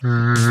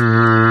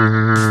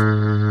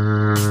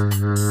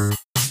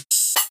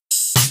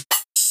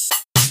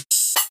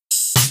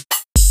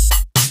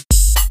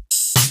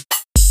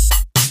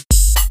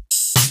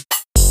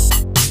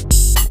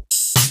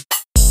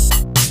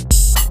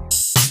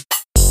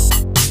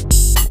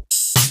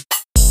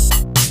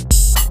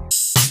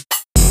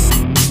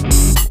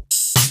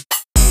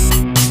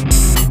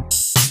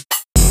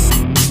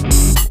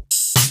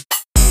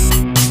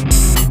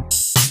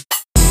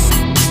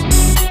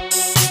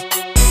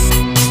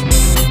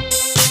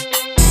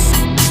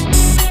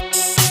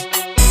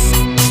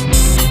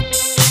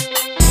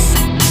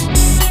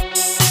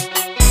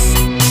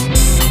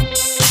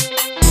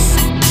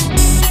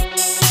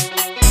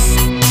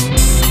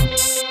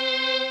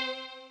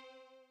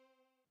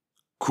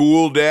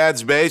Cool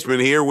Dad's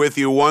Basement here with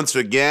you once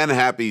again.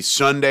 Happy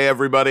Sunday,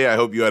 everybody. I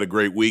hope you had a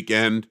great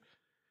weekend.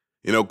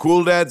 You know,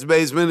 Cool Dad's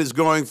Basement is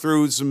going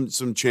through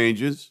some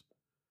changes,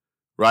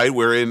 right?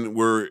 We're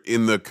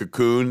in the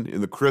cocoon,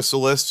 in the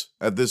chrysalis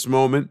at this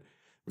moment.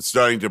 We're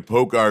starting to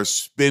poke our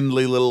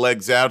spindly little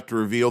legs out to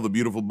reveal the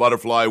beautiful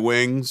butterfly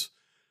wings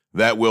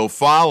that will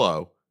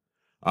follow.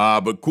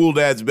 But Cool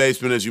Dad's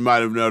Basement, as you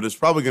might have noticed,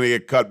 probably going to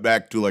get cut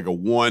back to like a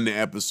one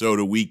episode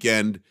a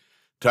weekend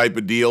type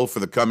of deal for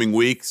the coming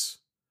weeks.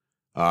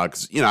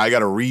 Because, I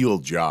got a real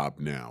job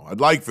now. I'd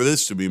like for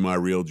this to be my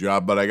real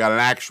job, but I got an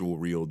actual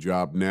real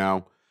job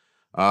now.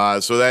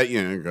 So that,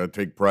 got to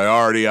take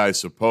priority, I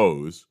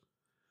suppose.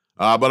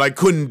 But I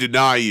couldn't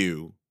deny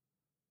you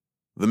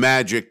the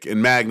magic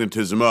and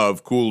magnetism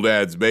of Cool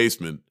Dad's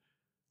Basement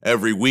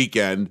every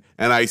weekend,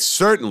 and I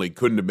certainly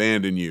couldn't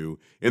abandon you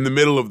in the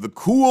middle of the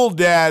Cool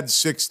Dad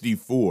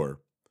 64,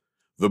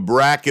 the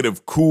bracket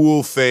of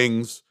cool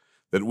things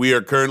that we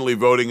are currently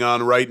voting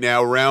on right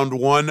now. Round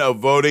one of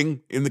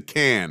voting in the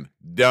can.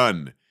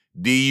 Done.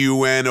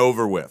 D-U-N,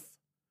 over with.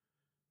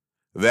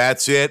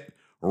 That's it.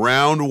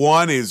 Round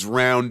one is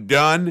round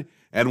done,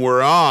 and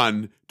we're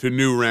on to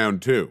new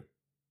round two.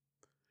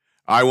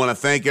 I want to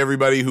thank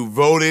everybody who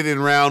voted in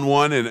round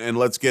one, and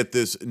let's get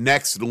this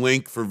next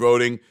link for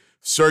voting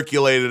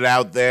circulated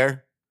out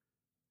there,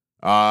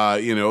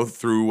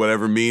 through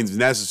whatever means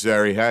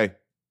necessary. Hey,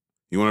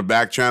 you want to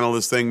back channel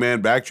this thing,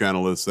 man? Back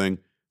channel this thing.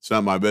 It's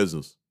not my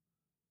business.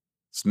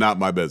 It's not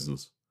my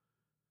business.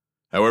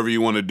 However you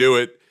want to do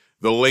it,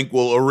 the link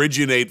will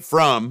originate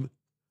from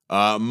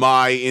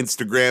my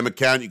Instagram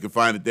account. You can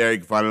find it there. You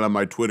can find it on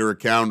my Twitter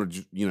account,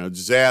 or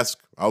just ask.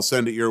 I'll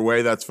send it your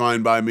way. That's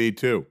fine by me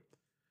too.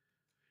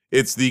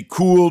 It's the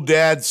Cool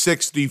Dad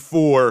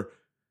 64,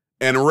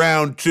 and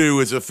round two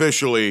is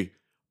officially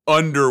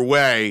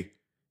underway.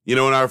 In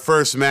our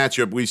first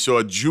matchup, we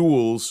saw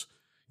Jules,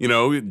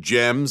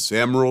 gems,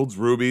 emeralds,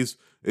 rubies.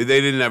 They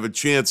didn't have a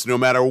chance no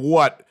matter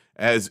what,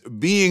 as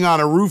being on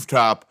a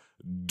rooftop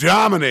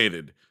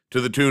dominated to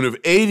the tune of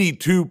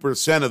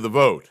 82% of the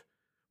vote,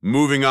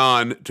 moving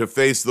on to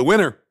face the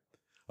winner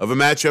of a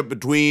matchup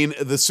between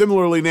the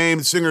similarly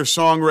named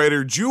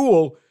singer-songwriter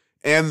Jewel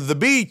and The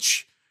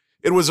Beach.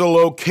 It was a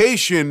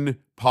location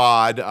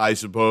pod, I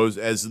suppose,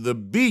 as The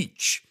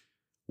Beach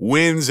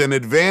wins and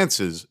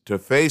advances to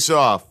face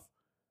off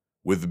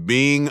with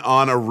Being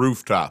on a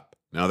Rooftop.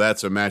 Now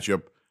that's a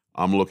matchup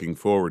I'm looking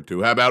forward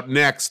to. How about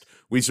next?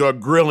 We saw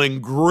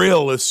Grilling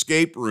Grill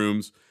Escape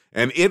Rooms,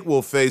 and it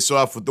will face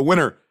off with the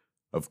winner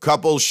of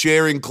Couples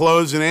Sharing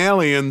Clothes and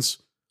Aliens.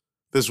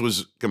 This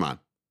was, come on,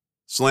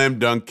 slam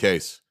dunk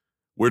case.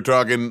 We're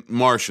talking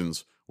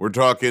Martians. We're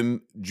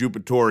talking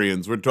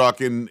Jupiterians. We're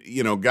talking,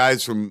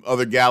 guys from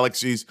other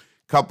galaxies.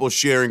 Couples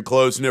sharing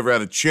clothes, never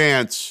had a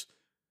chance.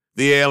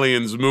 The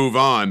aliens move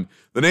on.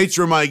 The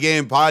Nature of My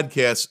Game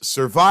podcast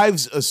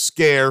survives a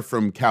scare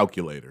from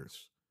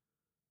calculators.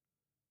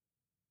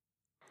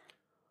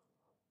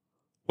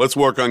 Let's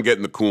work on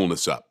getting the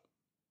coolness up.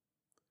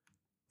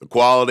 The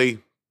quality,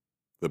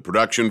 the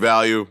production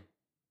value,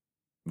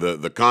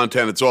 the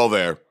content, it's all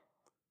there.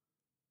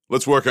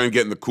 Let's work on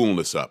getting the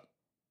coolness up.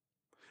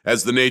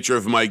 As the Nature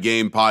of My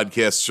Game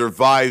podcast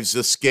survives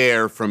a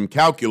scare from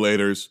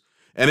calculators,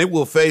 and it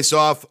will face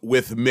off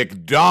with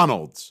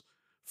McDonald's,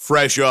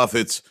 fresh off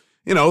its,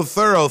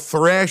 thorough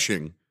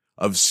thrashing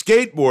of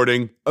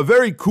skateboarding, a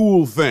very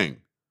cool thing.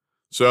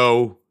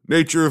 So,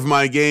 Nature of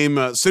My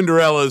Game,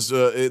 Cinderella's,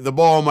 the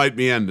ball might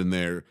be ending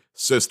there,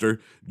 sister.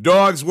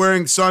 Dogs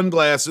wearing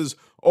sunglasses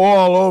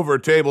all over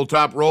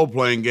tabletop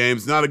role-playing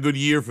games. Not a good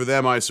year for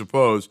them, I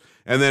suppose.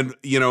 And then,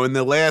 in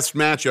the last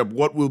matchup,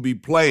 what will be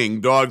playing,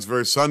 dogs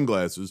versus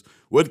sunglasses,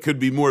 what could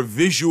be more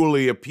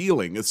visually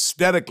appealing,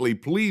 aesthetically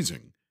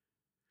pleasing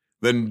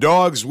than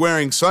dogs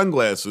wearing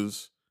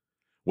sunglasses?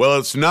 Well,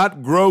 it's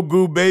not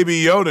Grogu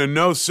Baby Yoda,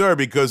 no, sir,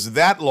 because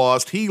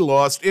he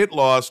lost, it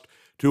lost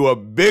to a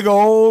big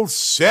old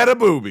set of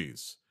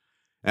boobies.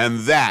 And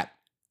that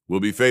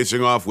will be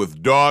facing off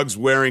with dogs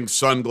wearing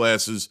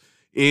sunglasses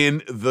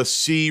in the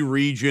C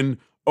region.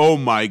 Oh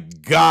my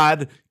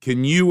God,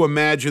 can you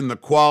imagine the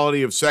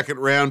quality of second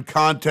round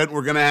content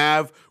we're going to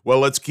have? Well,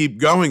 let's keep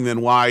going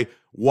then.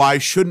 Why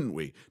shouldn't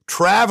we?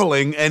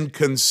 Traveling and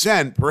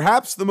Consent,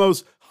 perhaps the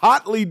most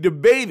hotly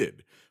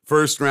debated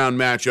first round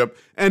matchup,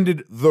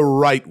 ended the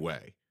right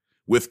way.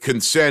 with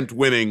Consent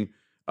winning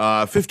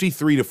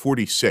 53 to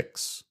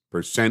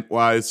 46%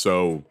 wise.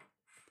 So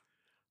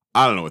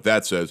I don't know what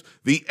that says.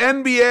 The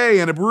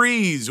NBA and a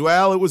breeze.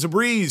 Well, it was a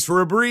breeze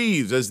for a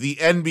breeze, as the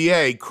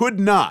NBA could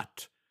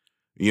not,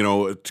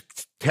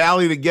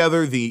 tally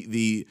together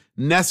the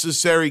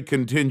necessary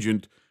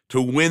contingent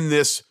to win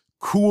this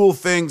cool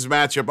things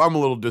matchup. I'm a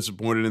little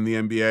disappointed in the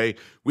NBA.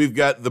 We've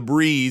got the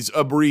breeze,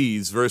 a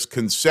breeze versus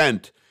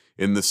Consent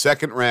in the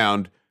second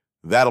round.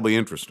 That'll be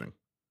interesting.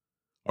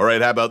 All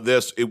right, how about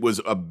this? It was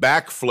a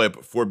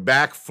backflip for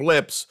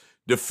backflips,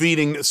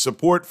 defeating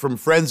Support from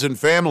Friends and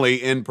Family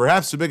in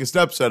perhaps the biggest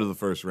upset of the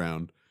first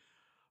round,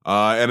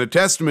 and a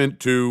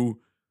testament to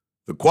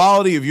the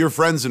quality of your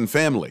friends and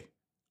family.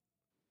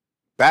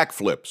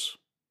 Backflips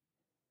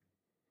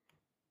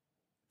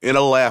in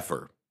a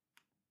laugher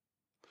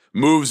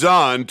moves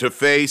on to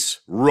face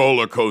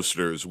Roller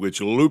Coasters,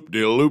 which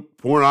loop-de-loop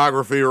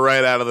pornography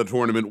right out of the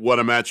tournament. What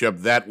a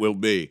matchup that will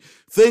be.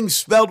 Things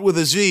spelt with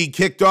a Z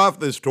kicked off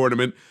this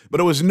tournament, but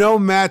it was no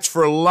match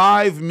for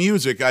live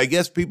music. I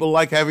guess people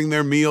like having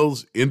their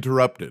meals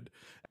interrupted.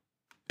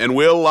 And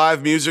will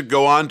live music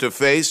go on to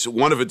face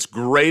one of its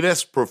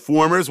greatest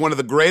performers, one of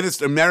the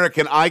greatest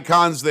American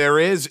icons there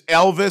is,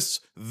 Elvis,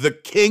 the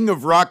king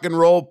of rock and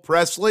roll,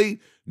 Presley?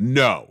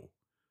 No.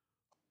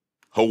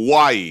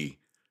 Hawaii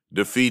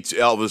defeats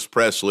Elvis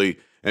Presley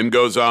and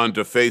goes on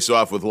to face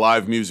off with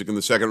live music in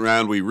the second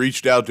round. We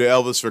reached out to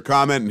Elvis for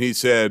comment, and he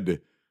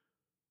said,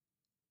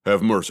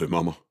 "Have mercy,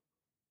 mama."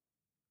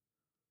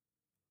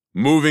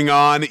 Moving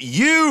on,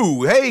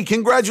 hey,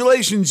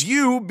 congratulations,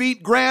 you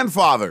beat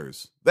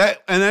Grandfathers.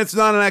 That's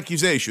not an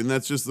accusation.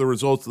 That's just the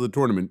results of the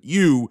tournament.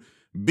 You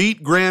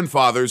beat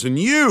Grandfathers, and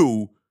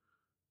you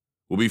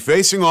will be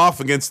facing off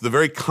against the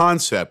very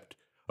concept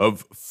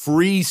of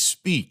free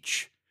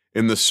speech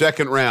in the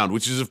second round,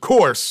 which is, of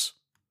course,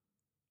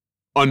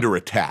 under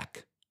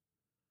attack.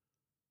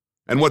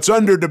 And what's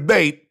under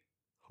debate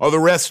are the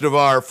rest of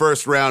our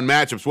first round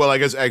matchups. Well, I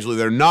guess actually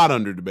they're not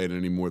under debate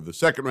anymore. The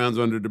second round's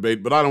under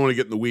debate, but I don't want to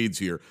get in the weeds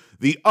here.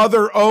 The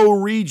other O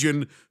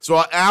region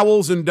saw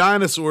Owls and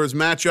Dinosaurs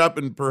match up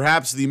in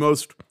perhaps the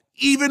most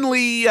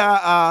evenly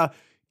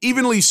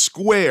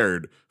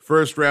squared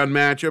first round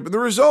matchup, and the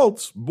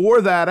results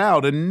bore that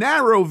out. A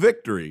narrow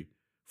victory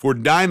for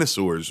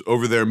Dinosaurs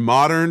over their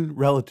modern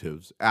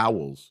relatives,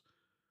 Owls.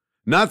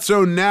 Not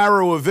so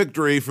narrow a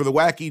victory for the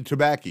Wacky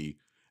Tobacco,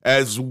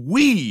 as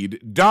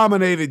Weed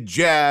dominated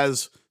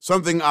Jazz,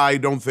 something I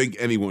don't think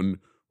anyone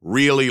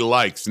really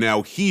likes.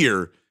 Now,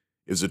 here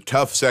is a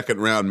tough second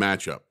round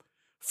matchup.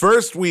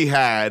 First, we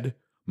had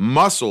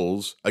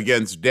Muscles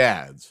against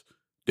Dads.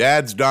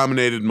 Dads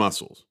dominated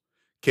Muscles.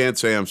 Can't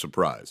say I'm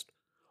surprised.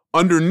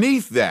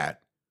 Underneath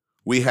that,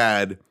 we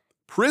had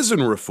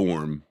Prison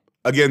Reform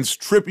against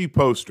Trippy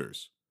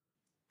Posters.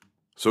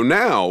 So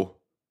now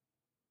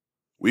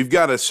we've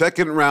got a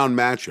second round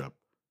matchup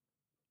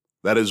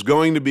that is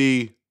going to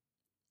be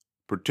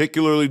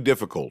particularly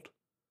difficult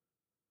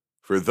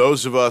for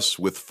those of us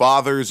with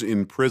fathers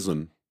in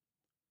prison.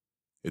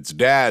 It's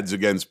Dads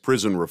against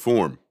Prison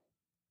Reform.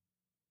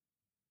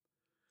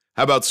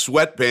 How about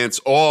Sweatpants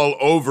all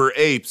over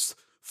Apes?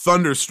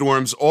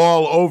 Thunderstorms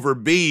all over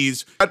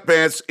Bees.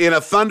 Sweatpants in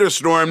a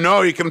thunderstorm.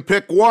 No, you can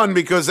pick one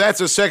because that's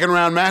a second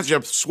round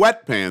matchup.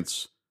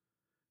 Sweatpants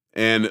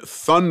and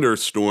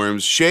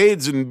Thunderstorms.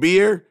 Shades and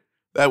Beer.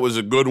 That was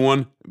a good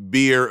one.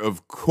 Beer,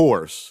 of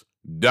course,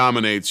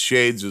 dominates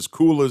Shades, as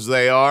cool as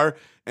they are.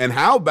 And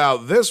how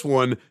about this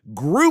one?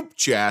 Group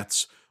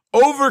chats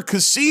over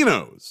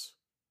casinos.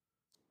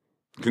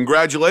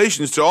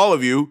 Congratulations to all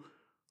of you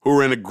who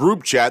are in a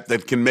group chat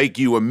that can make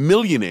you a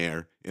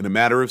millionaire in a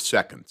matter of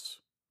seconds.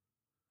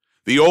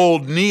 The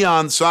old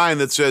neon sign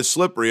that says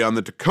Slippery on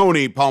the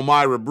Tacony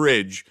Palmyra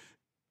Bridge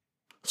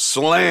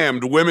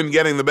slammed women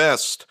getting the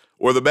best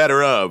or the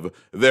better of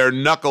their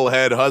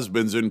knucklehead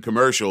husbands in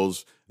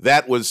commercials.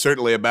 That was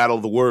certainly a battle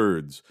of the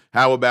words.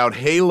 How about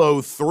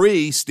Halo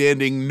 3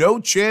 standing no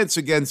chance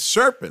against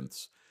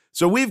serpents?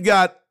 So we've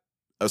got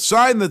a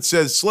sign that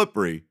says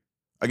Slippery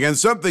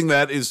against something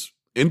that is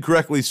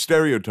incorrectly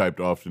stereotyped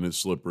often as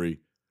slippery,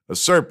 a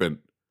serpent.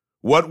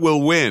 What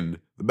will win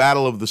the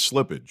battle of the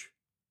slippage?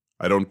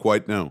 I don't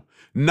quite know.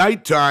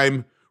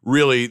 Nighttime,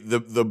 really,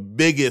 the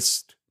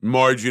biggest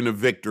margin of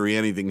victory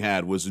anything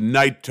had was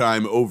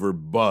Nighttime over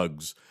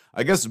Bugs.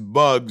 I guess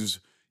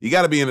Bugs, you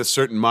got to be in a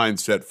certain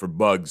mindset for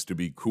Bugs to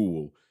be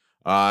cool.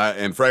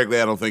 And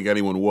frankly, I don't think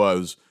anyone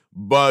was.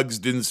 Bugs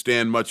didn't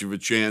stand much of a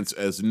chance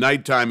as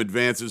Nighttime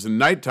advances, and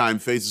Nighttime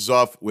faces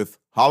off with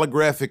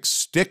holographic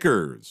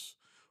stickers,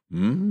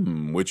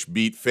 which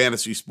beat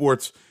Fantasy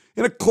Sports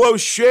in a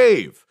close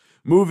shave.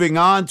 Moving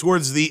on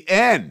towards the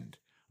end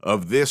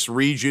of this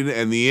region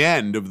and the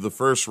end of the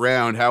first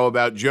round. How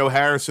about Joe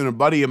Harrison, a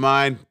buddy of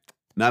mine?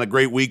 Not a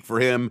great week for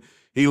him.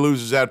 He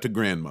loses out to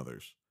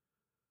Grandmothers.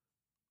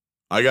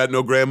 I got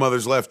no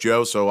grandmothers left,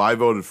 Joe, so I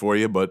voted for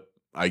you, but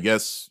I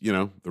guess,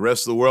 the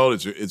rest of the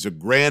world, it's a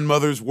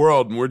grandmother's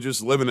world, and we're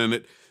just living in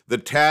it. The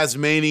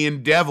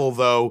Tasmanian Devil,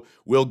 though,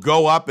 will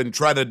go up and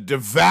try to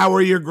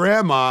devour your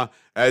grandma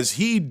as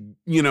he,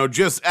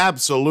 just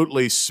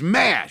absolutely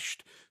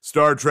smashed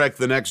Star Trek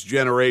The Next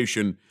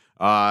Generation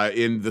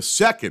in the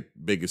second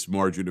biggest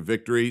margin of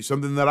victory,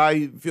 something that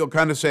I feel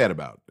kind of sad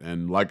about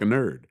and like a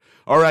nerd.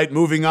 All right,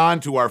 moving on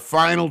to our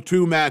final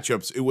two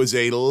matchups. It was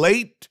a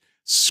late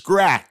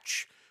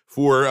scratch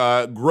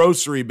for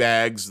grocery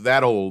bags,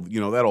 that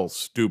old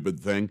stupid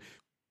thing,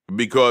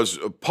 because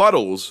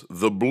Puddles,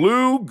 the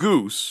Blue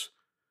Goose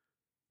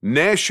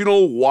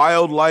National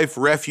Wildlife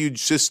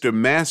Refuge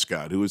System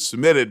mascot, who was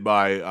submitted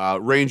by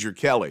Ranger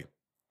Kelly,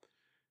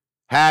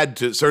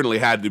 certainly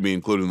had to be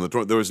included in the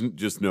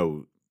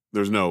tournament.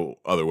 There's no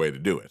other way to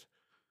do it.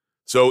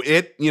 So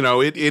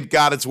it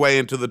got its way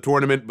into the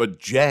tournament, but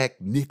Jack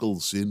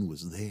Nicholson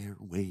was there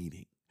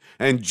waiting.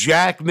 And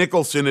Jack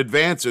Nicholson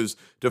advances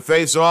to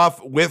face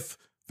off with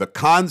the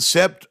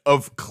Concept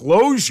of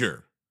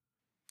Closure,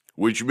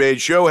 which made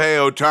Shohei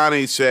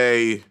Ohtani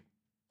say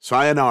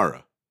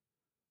sayonara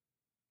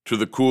to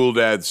the Cool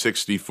Dad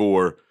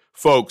 64.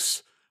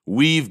 Folks,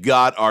 we've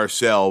got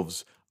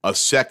ourselves a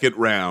second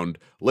round.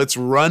 Let's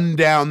run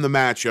down the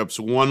matchups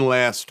one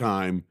last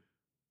time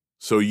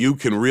so you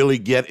can really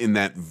get in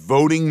that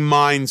voting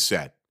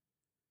mindset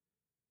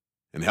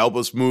and help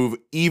us move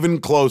even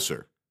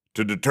closer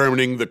to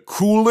determining the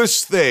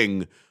coolest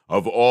thing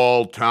of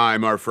all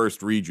time, our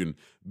first region,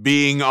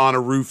 being on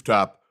a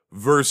rooftop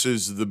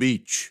versus the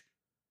beach.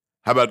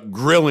 How about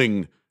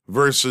grilling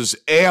versus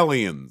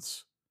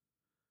aliens?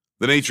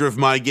 The Nature of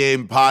My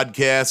Game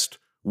podcast,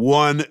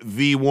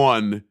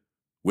 1v1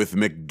 with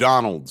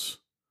McDonald's.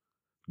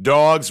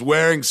 Dogs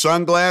wearing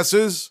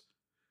sunglasses,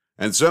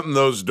 and something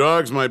those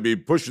dogs might be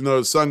pushing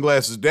those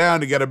sunglasses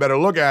down to get a better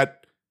look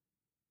at,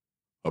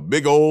 a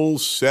big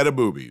old set of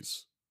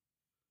boobies.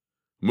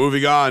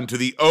 Moving on to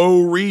the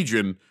O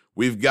region,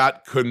 we've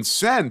got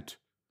Consent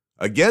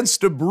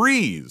against a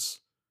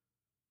breeze.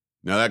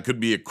 Now, that could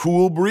be a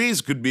cool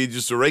breeze, could be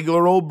just a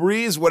regular old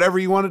breeze, whatever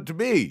you want it to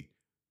be.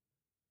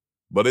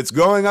 But it's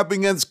going up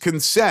against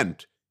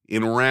Consent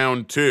in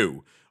round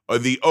two.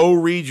 The O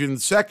region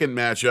second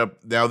matchup.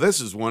 Now,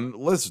 this is one,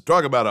 let's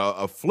talk about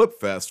a flip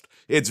fest.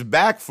 It's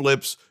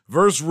backflips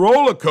versus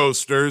roller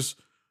coasters.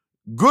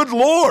 Good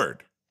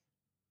Lord.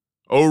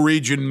 O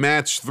region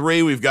match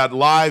 3. We've got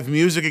live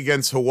music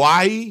against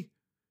Hawaii.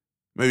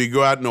 Maybe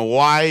go out in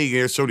Hawaii,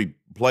 hear somebody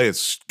play a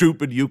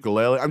stupid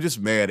ukulele. I'm just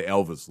mad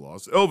Elvis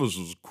lost. Elvis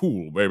was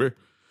cool, baby.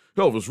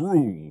 Elvis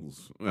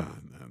rules.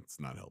 That's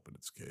not helping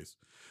its case.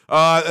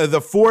 The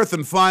fourth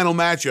and final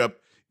matchup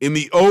in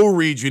the O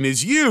region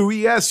is you,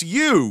 yes,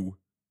 you,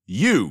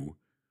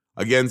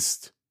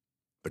 against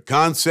the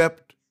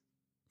concept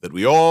that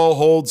we all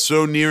hold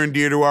so near and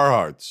dear to our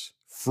hearts,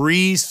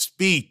 free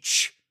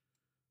speech.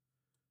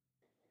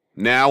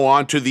 Now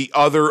on to the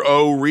other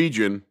O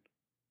region,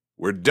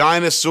 where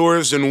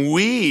dinosaurs and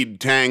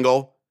weed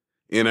tangle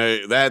in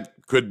that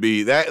could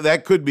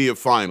be a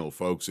final,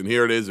 folks. And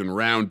here it is in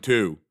round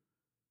two.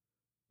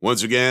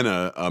 Once again,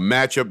 a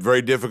matchup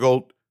very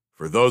difficult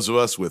for those of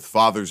us with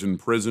fathers in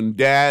prison.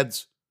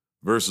 Dads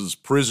versus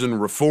prison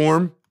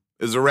reform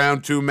is a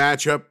round two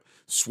matchup.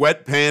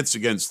 Sweatpants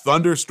against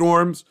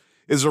thunderstorms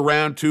is a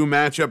round two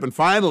matchup. And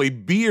finally,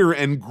 beer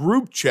and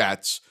group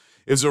chats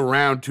is a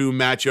round two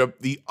matchup.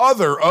 The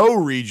other O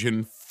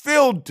region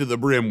filled to the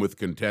brim with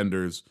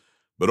contenders,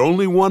 but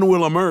only one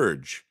will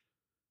emerge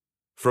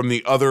from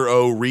the other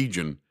O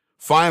region.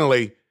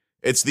 Finally,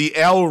 it's the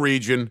L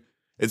region.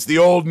 It's the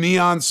old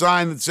neon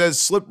sign that says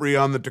slippery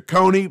on the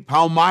Tacony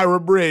Palmyra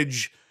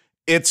Bridge.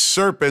 It's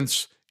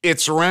Serpents.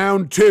 It's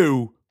round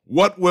two.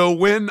 What will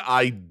win?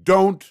 I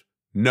don't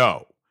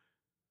know.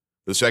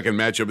 The second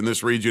matchup in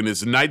this region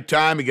is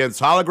Nighttime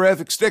against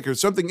Holographic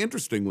Stickers, something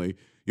interestingly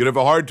you'd have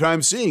a hard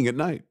time seeing at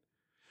night.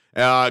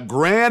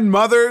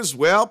 Grandmothers,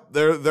 well,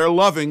 they're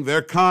loving,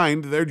 they're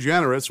kind, they're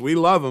generous. We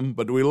love them,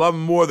 but do we love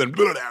them more than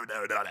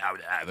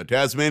the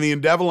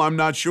Tasmanian Devil? I'm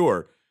not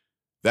sure.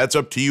 That's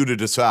up to you to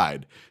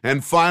decide.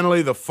 And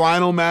finally, the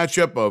final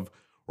matchup of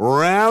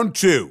round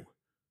two.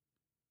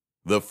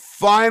 The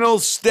final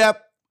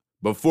step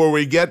before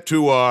we get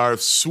to our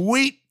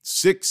Sweet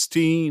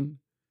 16.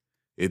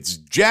 It's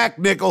Jack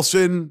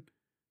Nicholson.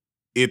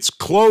 It's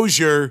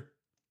Closure.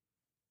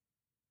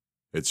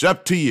 It's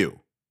up to you.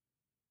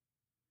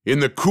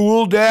 In the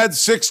Cool Dad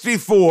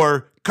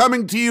 64,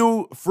 coming to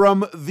you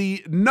from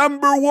the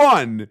number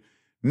one,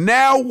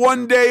 now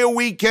one day a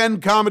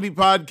weekend comedy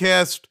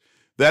podcast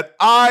that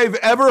I've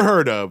ever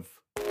heard of,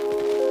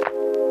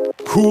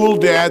 Cool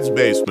Dad's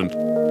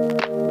Basement.